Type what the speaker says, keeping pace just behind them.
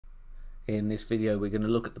In this video we're going to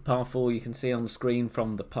look at the par 4 you can see on the screen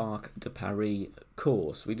from the Parc De Paris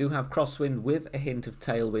course. We do have crosswind with a hint of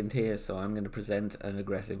tailwind here, so I'm going to present an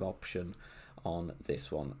aggressive option on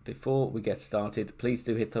this one. Before we get started, please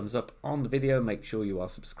do hit thumbs up on the video, make sure you are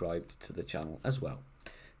subscribed to the channel as well.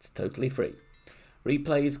 It's totally free.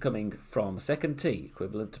 Replays coming from second tee,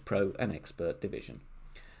 equivalent to pro and expert division.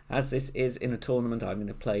 As this is in a tournament, I'm going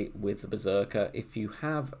to play with the Berserker. If you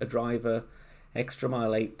have a driver, Extra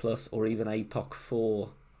Mile 8 plus, or even APOC 4,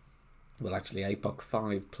 well actually APOC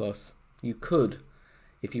 5 plus, you could,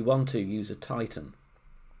 if you want to, use a Titan.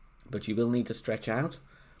 But you will need to stretch out,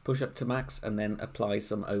 push up to max, and then apply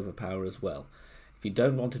some overpower as well. If you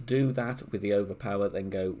don't want to do that with the overpower, then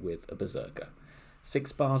go with a Berserker.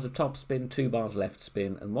 6 bars of top spin, 2 bars left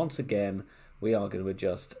spin, and once again we are going to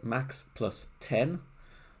adjust max plus 10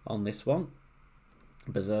 on this one.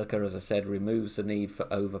 Berserker, as I said, removes the need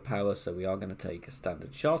for overpower, so we are going to take a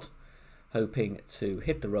standard shot, hoping to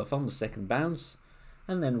hit the rough on the second bounce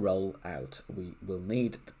and then roll out. We will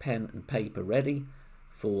need the pen and paper ready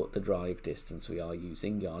for the drive distance. We are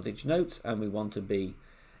using yardage notes and we want to be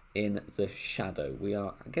in the shadow. We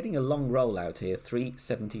are getting a long roll out here,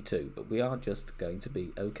 372, but we are just going to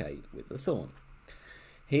be okay with the thorn.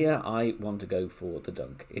 Here I want to go for the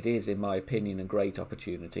dunk. It is, in my opinion, a great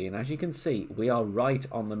opportunity, and as you can see, we are right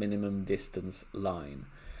on the minimum distance line.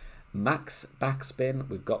 Max backspin,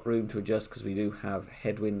 we've got room to adjust because we do have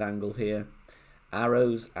headwind angle here.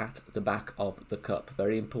 Arrows at the back of the cup.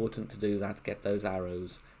 Very important to do that, get those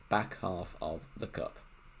arrows back half of the cup.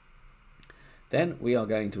 Then we are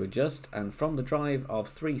going to adjust, and from the drive of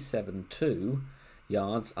 372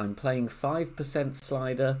 yards, I'm playing 5%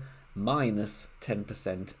 slider, minus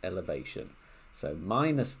 10% elevation. So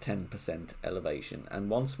minus 10% elevation. And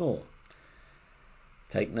once more,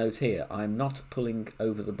 take note here, I am not pulling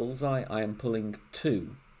over the bullseye, I am pulling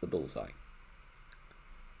to the bullseye.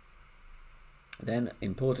 Then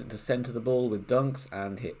important to center the ball with dunks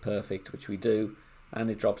and hit perfect, which we do, and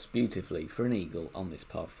it drops beautifully for an eagle on this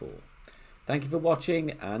par 4. Thank you for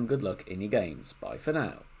watching and good luck in your games. Bye for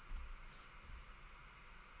now.